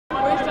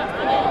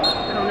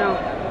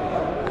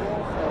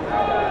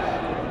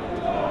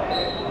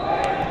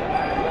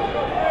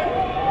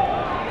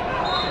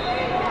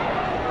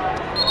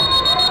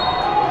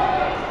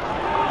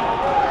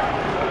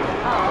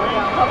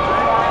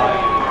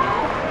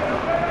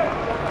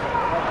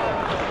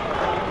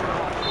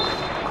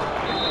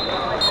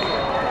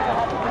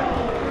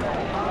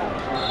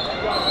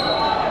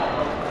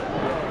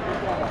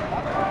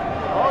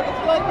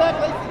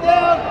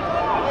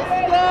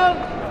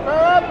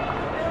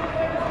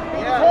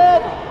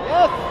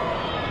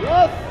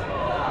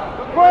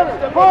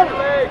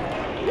corner.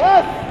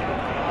 Yes.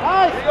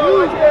 Nice.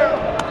 Dude.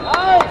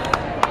 Nice.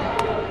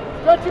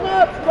 Stretch him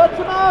out. Stretch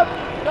him out.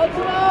 Stretch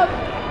him out.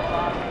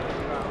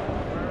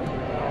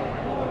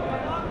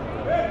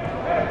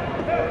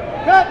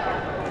 Cut.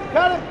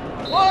 Cut him.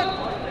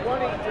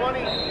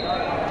 20.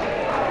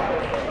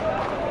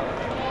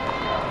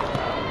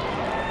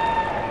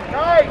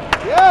 Nice.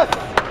 Yes.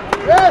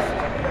 Wrist.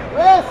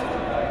 Wrist.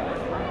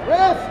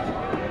 Wrist.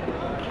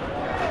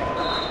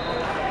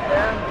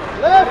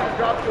 Lift.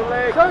 Drop your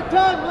leg. Third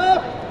time.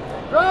 Lift.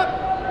 Drop.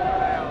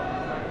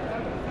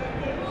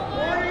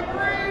 43.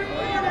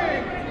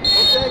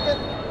 We'll take it.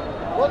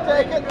 We'll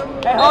take it.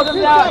 Hey, hold him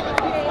 2 down. seconds.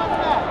 Keep him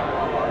back.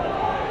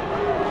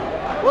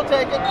 We'll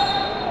take it.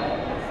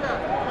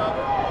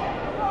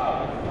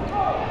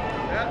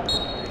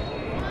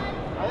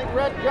 I think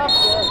Red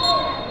jumped there.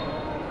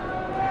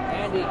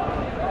 Andy, he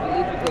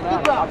leads with the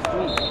left, off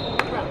street.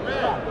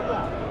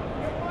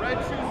 Red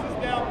chooses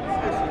down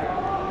position. You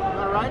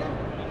want to ride him?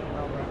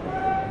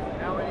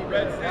 Now we need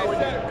Red stay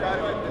set. Try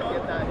to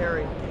get that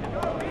Harry.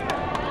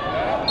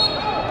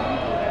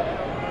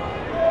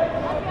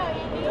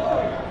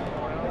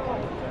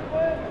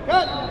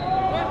 Cut.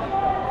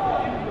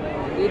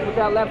 He leads with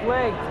that left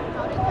leg.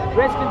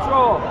 Wrist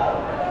control.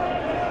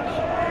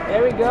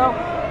 There we go.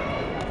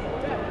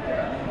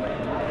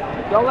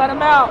 Don't let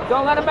him out.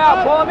 Don't let him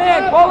out. Pull him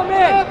in. Pull him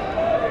in.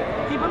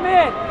 Keep him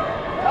in.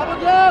 Elbow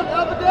down.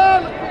 Elbow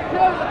down. Look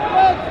for the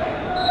legs.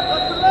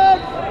 Look for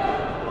legs.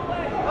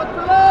 Look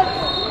for legs.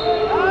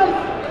 Nice.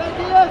 Good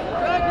idea.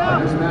 Drag down.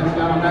 This match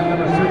down on mat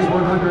number 6,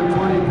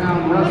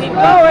 120-pound wrestler. Keep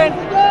going.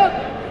 Nice down.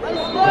 Nice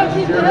down.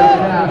 Keep the Jared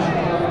head. Cash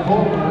of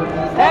Colbert.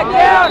 Head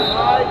down.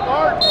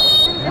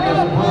 And his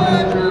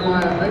opponent,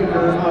 Jeremiah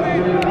Baker of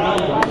Green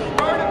Mountains.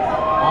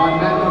 On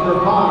mat number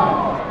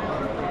 5.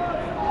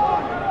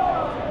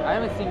 I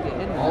haven't seen get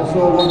hit. Also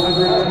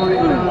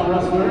 120-pound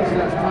wrestlers,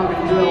 that's Tommy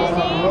Drill of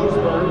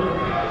Roseburg.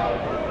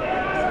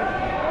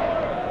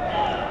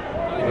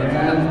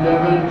 And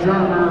Devin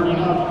Germer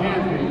of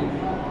Canby.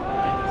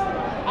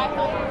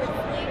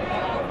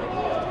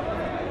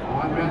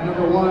 On mat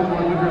number 1,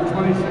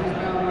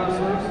 126-pound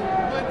wrestlers.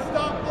 Let's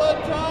stop blood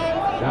time.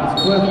 That's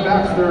Cliff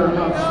Baxter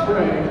of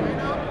Sprague.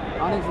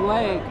 On his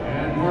leg.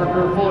 And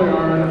Parker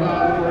Folliard of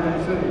Gordon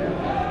City.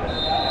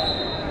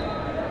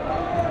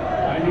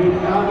 I need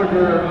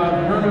Almager of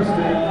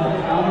Hermiston.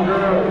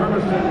 Almager of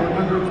Hermiston,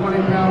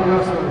 120-pound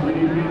wrestler. We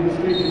need to be in the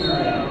staging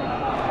area.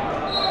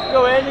 Go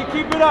Andy,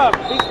 keep it up.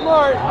 Be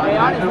smart. Hey,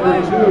 on his Number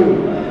leg. 2,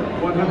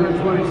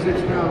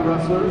 126-pound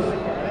wrestlers.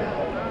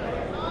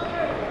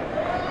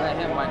 Let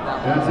him wipe that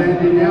one. That's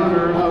Andy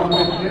Downer of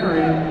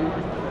McNary.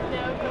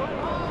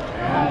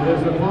 And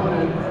his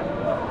opponent,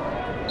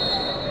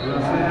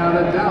 wrestling out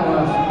of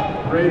Dallas,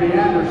 Brady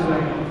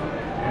Anderson.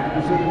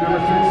 Anderson, number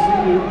 6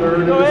 seed, third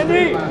in the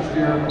state last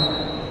year.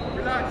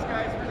 Relax,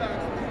 guys. Relax.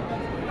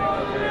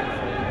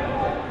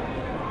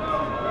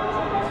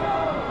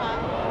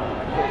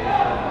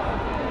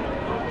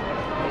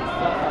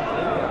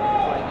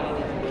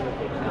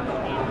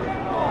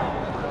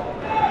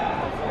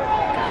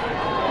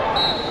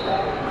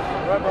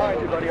 Right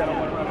behind you, buddy. I don't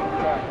want to run off the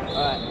track.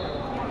 All right.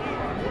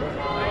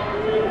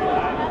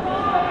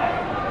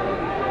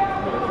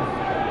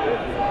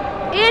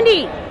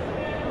 Andy!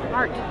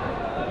 Art.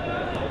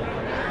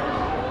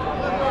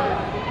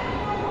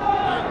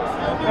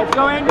 Let's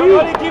go, Andy.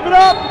 Everybody, keep it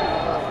up.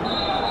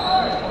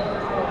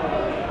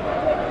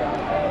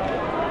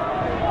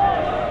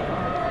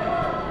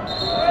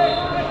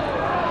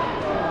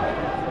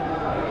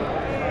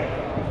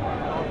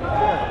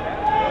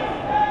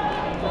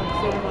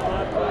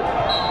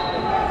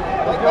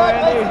 Let's go,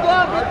 Andy. Legs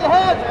down. Get the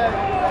head.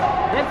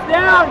 Hips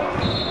down.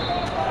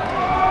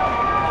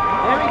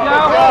 There we go.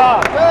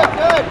 Good,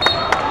 good.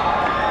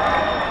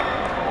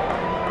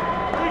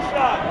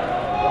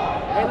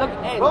 Hey, look.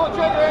 Hey, Roll the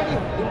trigger, Andy.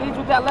 he leads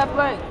with that left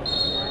leg.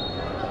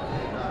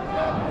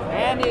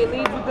 Andy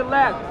leads with the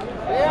left.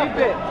 Yeah. Keep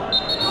it.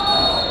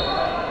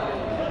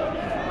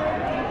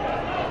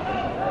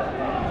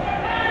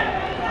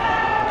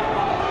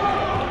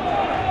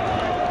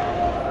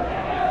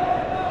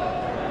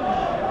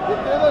 Get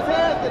through those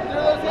hands. Get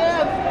through those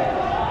hands.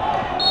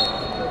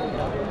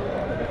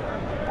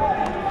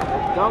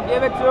 Don't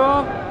give it to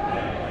him.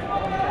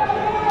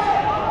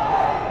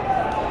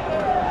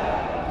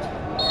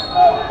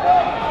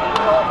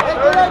 Hey,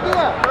 good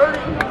idea. 30.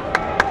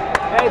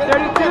 Hey, 32.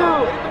 Get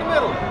him in the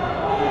middle.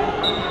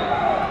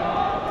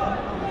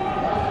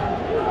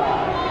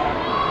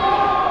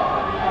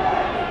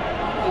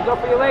 You go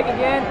for your leg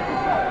again.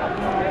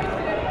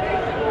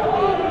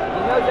 He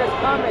knows that's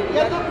coming.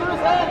 Get them through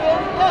his hands,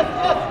 Andy. Yes,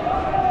 yes.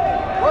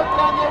 Work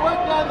down there.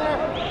 Work down there.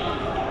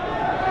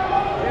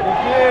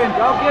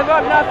 Don't give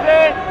up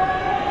nothing.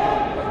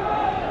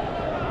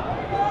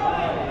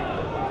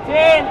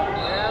 10.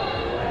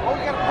 Oh,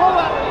 you got to pull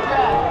out with the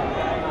jab.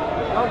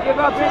 Don't give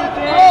up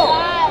anything. Pull.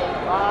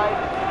 5,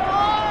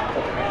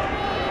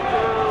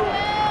 2,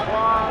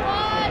 1,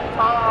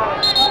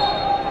 time.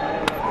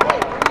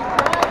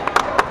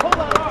 Pull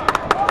out.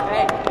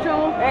 Hey,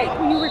 Joel, Hey.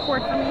 will you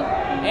record for me?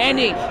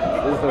 Andy.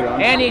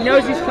 Andy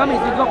knows he's coming.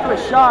 He's going to go for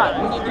a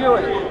shot when you do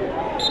it.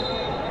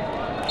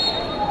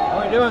 How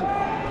are you doing?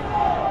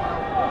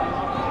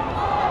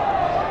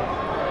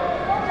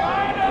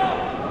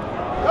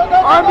 Go, go,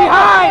 Arm go, go.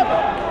 behind.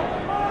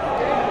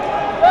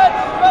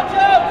 Stretch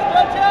out,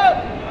 stretch out.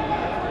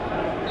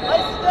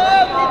 Nice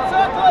down, keep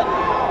circling.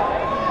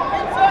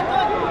 Keep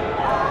circling.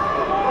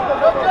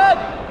 Go good.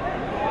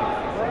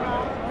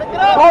 Pick it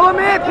up. Pull him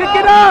in. Pick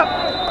it up.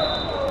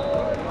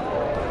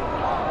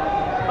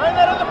 Find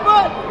that other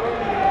foot.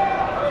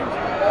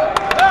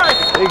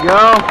 There you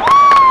go.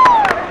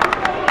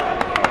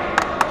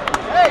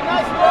 Hey,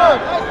 nice work,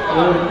 nice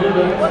work.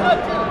 1 not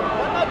 2,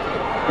 1 not 2.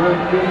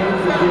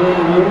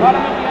 Cut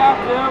him if you have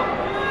to.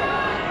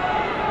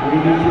 We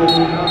need you to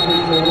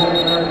announcers to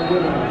let Eric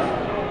Gibbons.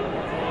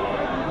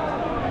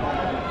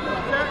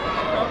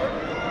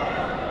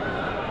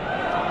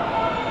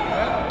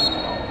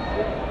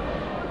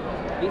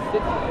 He's 60.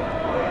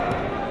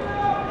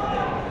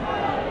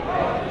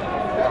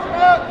 Catch him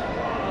out.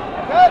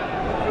 Cut.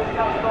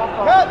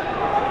 Cut.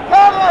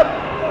 Cut him.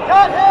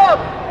 Cut him.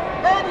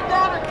 Andy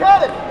Downer, cut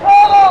it.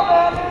 Cut him,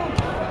 Andy.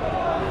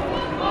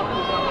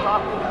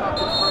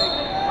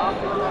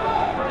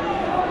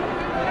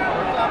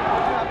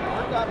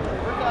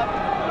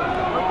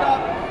 Work up.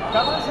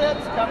 Cover his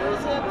hips. Cover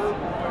his hips.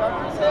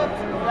 Cover his hips.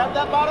 Grab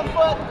that bottom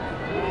foot.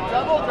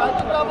 Double. Drive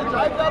the double.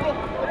 Drive double.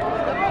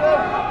 Step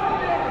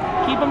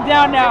through. Keep him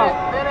down now.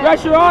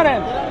 Pressure on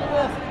him. Get on your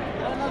wrist.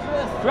 Get on those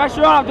wrists.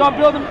 Pressure on him. Don't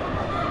build him.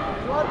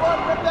 Short one.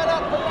 Rip that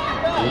up. Put it on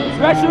his back.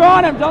 Pressure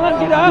on him. Don't let him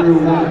get up.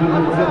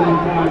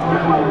 175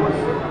 pounds.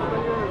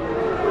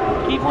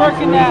 Keep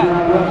working that.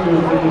 Rushers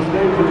in the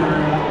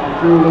stationary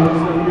through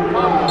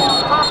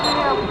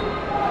 175.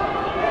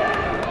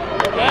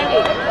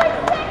 Andy.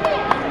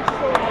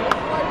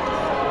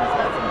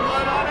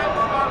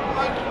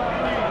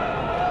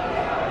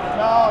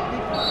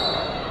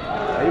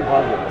 Are you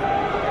positive?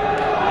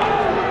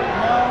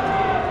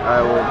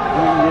 Alright, well,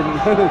 you didn't.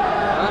 You're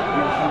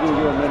going to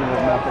give a minute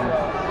of nothing.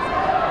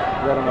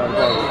 Right on my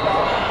advice.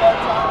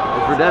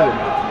 It's for Devin.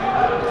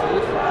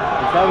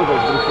 It's probably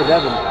good, but it's for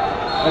Devin.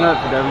 Oh, not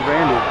for Devin, for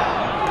Andy.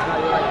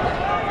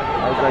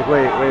 I was like,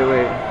 wait.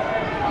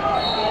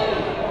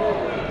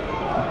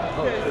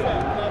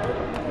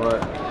 What?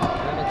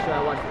 Gotta make sure I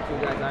watch the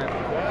 2 guys iron.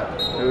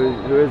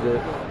 Who is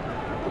it?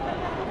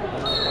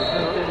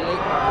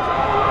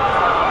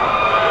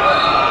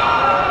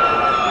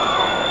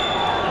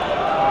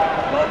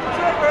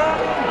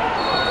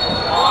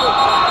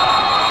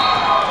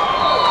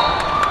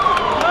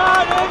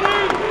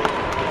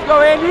 Let's go,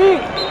 Andy.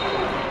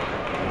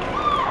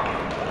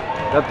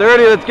 Got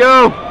 30, let's go!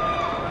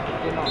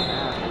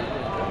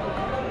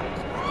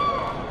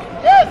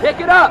 Yes. Pick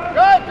it up.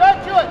 Good. Good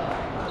to it.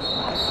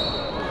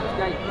 This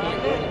guy can't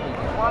do anything.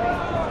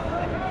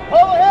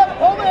 Pull the hip.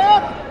 Pull the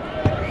hip.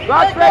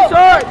 Cross Ankle, face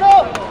hard.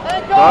 Ankle.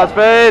 Ankle. Cross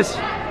face!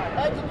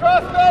 Ankle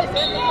cross face.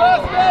 Ankle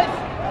cross face.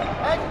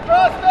 Ankle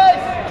cross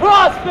face.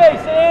 Cross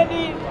face,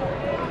 Andy.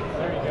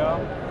 There you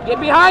go. Get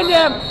behind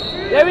him.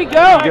 There we go.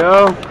 There you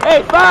go.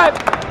 Hey, 5.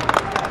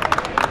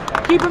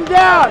 Keep him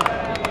down.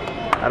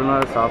 I don't know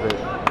how to stop it.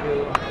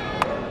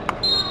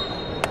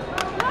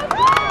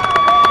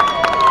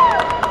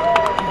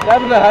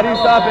 Tabitha, how do you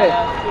stop it?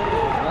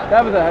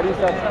 Tabitha, how do you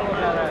stop it?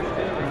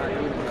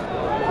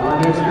 Our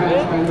next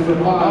match is the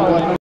 5.